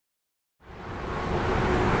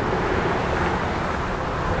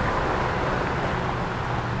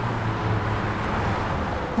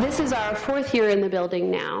This is our 4th year in the building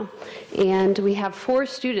now, and we have 4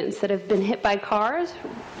 students that have been hit by cars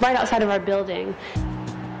right outside of our building.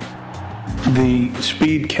 The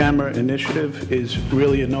speed camera initiative is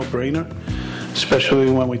really a no-brainer, especially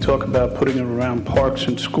when we talk about putting it around parks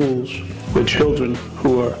and schools with children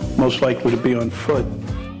who are most likely to be on foot.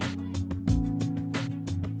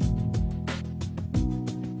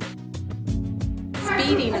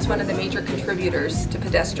 Speeding is one of the major contributors to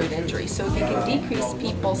pedestrian injury, so if you can decrease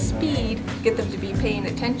people's speed, get them to be paying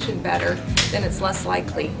attention better, then it's less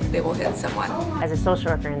likely they will hit someone. As a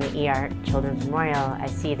social worker in the ER Children's Memorial, I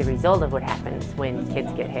see the result of what happens when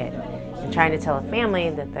kids get hit. And trying to tell a family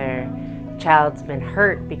that their child's been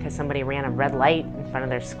hurt because somebody ran a red light in front of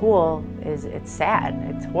their school it's sad,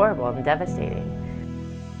 it's horrible and devastating.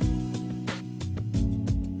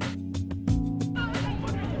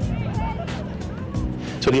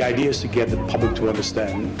 So the idea is to get the public to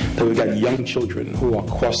understand that we've got young children who are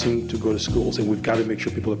crossing to go to schools, and we've got to make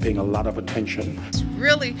sure people are paying a lot of attention. It's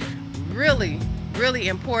really, really, really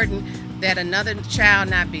important that another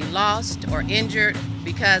child not be lost or injured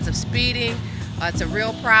because of speeding. It's a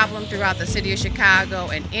real problem throughout the city of Chicago,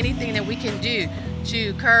 and anything that we can do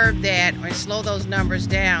to curb that or slow those numbers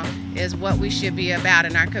down is what we should be about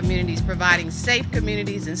in our communities, providing safe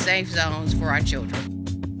communities and safe zones for our children.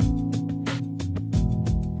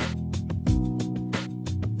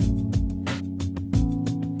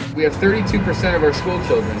 We have 32% of our school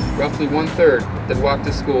children, roughly 1/3, that walk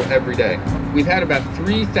to school every day. We've had about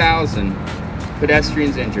 3,000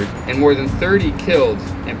 pedestrians injured and more than 30 killed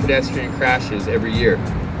in pedestrian crashes every year.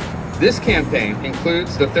 This campaign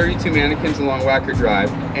includes the 32 mannequins along Wacker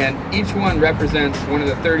Drive, and each one represents one of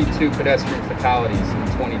the 32 pedestrian fatalities in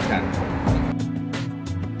 2010.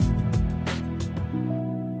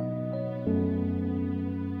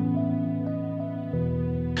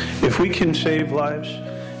 If we can save lives,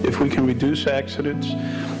 if we can reduce accidents,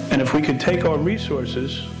 and if we can take our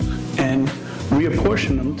resources and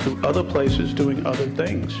reapportion them to other places doing other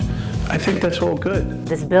things, I think that's all good.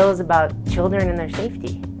 This bill is about children and their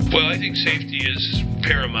safety. Well, I think safety is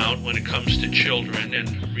paramount when it comes to children, and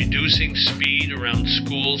reducing speed around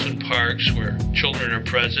schools and parks where children are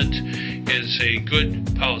present is a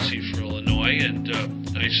good policy for Illinois, and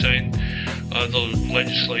I signed the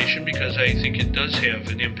legislation because I think it does have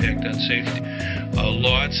an impact on safety.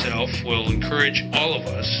 Law itself will encourage all of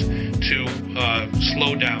us to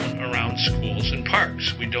slow down around schools and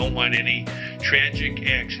parks. We don't want any tragic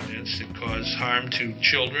accidents that cause harm to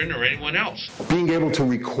children or anyone else. Being able to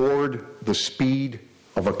record the speed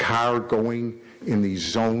of a car going in these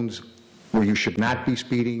zones where you should not be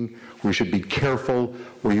speeding, where you should be careful,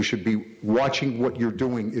 where you should be watching what you're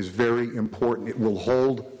doing is very important. It will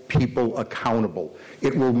hold people accountable.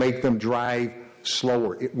 It will make them drive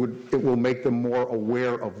slower. It will make them more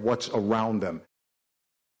aware of what's around them.